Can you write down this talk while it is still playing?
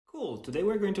Cool, today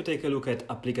we're going to take a look at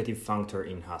applicative functor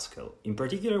in Haskell. In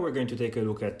particular, we're going to take a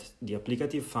look at the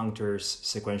applicative functor's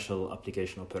sequential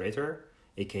application operator,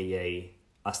 aka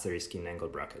asterisk in angle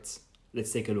brackets.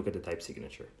 Let's take a look at the type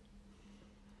signature.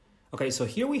 Okay, so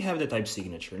here we have the type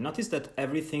signature. Notice that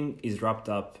everything is wrapped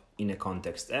up in a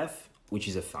context f, which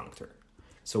is a functor.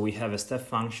 So we have a step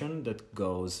function that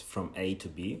goes from a to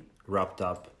b, wrapped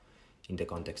up in the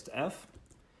context f,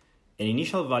 an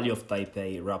initial value of type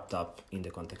A wrapped up in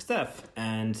the context f,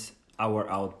 and our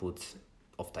output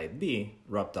of type B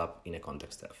wrapped up in a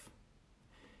context f.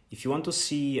 If you want to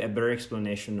see a better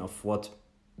explanation of what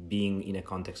being in a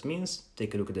context means,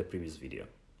 take a look at the previous video.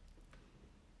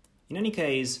 In any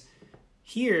case,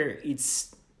 here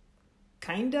it's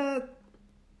kinda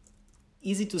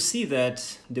easy to see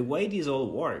that the way this all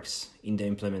works in the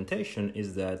implementation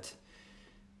is that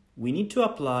we need to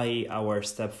apply our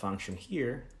step function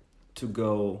here to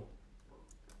go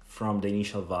from the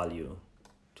initial value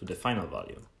to the final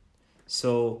value.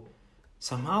 So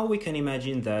somehow we can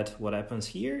imagine that what happens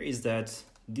here is that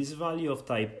this value of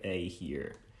type A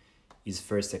here is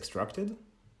first extracted.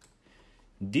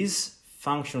 This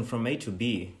function from A to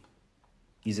B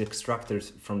is extracted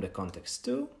from the context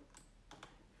 2.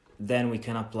 Then we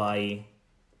can apply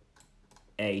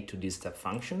A to this step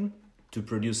function to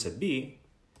produce a B,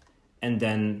 and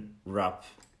then wrap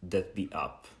that B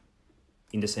up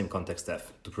in the same context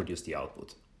f to produce the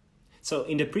output. So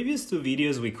in the previous two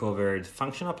videos, we covered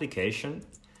function application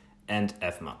and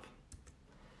fmap.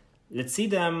 Let's see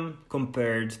them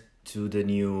compared to the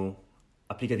new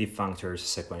applicative functor's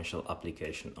sequential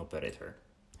application operator.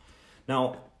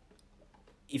 Now,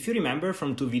 if you remember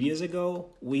from two videos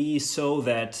ago, we saw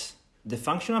that the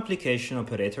function application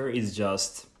operator is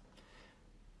just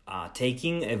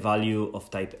taking a value of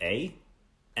type A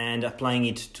and applying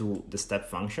it to the step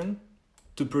function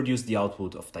to produce the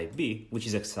output of type B, which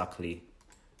is exactly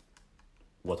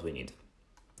what we need.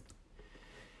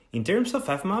 In terms of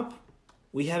fmap,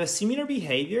 we have a similar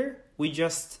behavior. We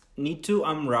just need to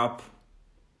unwrap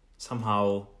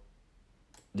somehow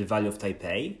the value of type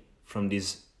A from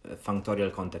this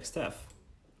functorial context f.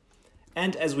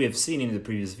 And as we have seen in the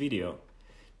previous video,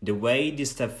 the way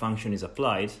this step function is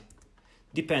applied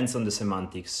depends on the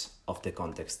semantics of the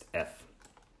context f.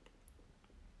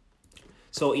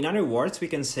 So in other words, we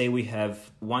can say we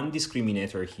have one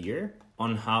discriminator here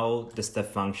on how the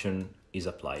step function is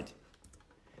applied.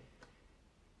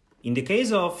 In the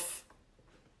case of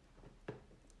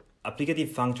applicative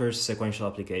functor's sequential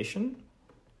application,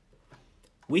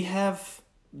 we have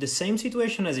the same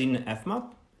situation as in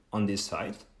fmap on this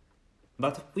side,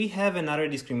 but we have another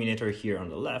discriminator here on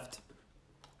the left,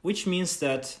 which means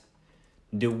that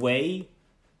the way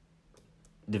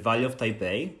the value of type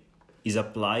A is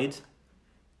applied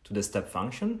to the step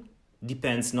function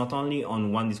depends not only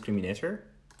on one discriminator,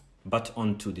 but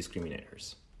on two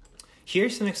discriminators.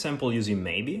 Here's an example using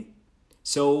maybe.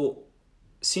 So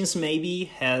since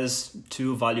maybe has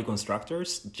two value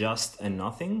constructors, just and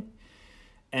nothing,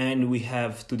 and we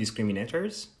have two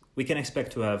discriminators, we can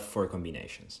expect to have four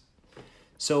combinations.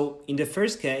 So in the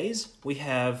first case, we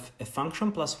have a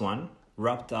function plus one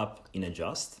wrapped up in a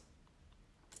just,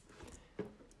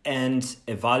 and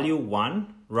a value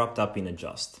 1 wrapped up in a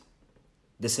just.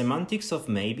 The semantics of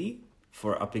maybe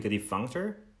for applicative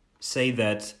functor say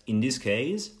that in this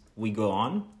case, we go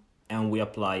on and we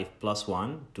apply plus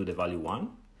 1 to the value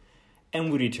 1,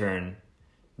 and we return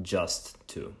just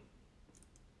 2.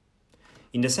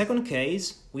 In the second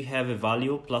case, we have a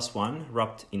value plus 1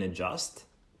 wrapped in a just,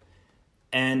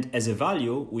 and as a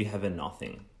value, we have a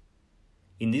nothing.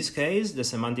 In this case, the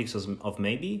semantics of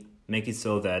maybe make it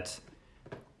so that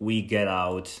we get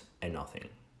out a nothing.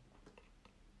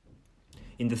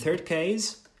 In the third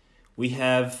case, we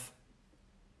don't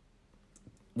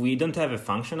have a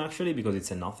function actually because it's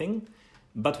a nothing,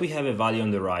 but we have a value on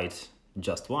the right,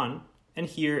 just 1, and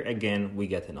here again we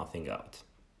get a nothing out.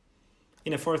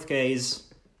 In a fourth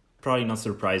case, probably not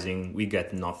surprising, we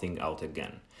get nothing out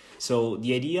again. So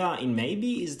the idea in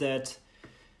maybe is that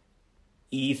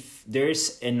if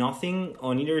there's a nothing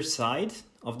on either side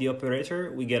of the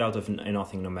operator, we get out of a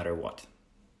nothing no matter what.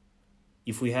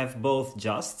 If we have both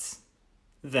justs,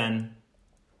 then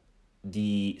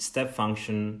the step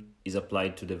function is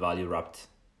applied to the value wrapped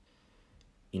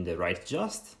in the right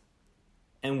just,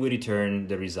 and we return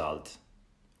the result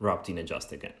wrapped in a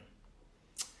just again.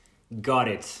 Got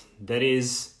it. That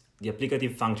is the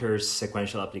applicative functor's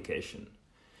sequential application.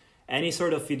 Any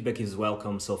sort of feedback is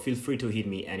welcome, so feel free to hit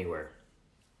me anywhere.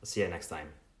 I'll see you next time.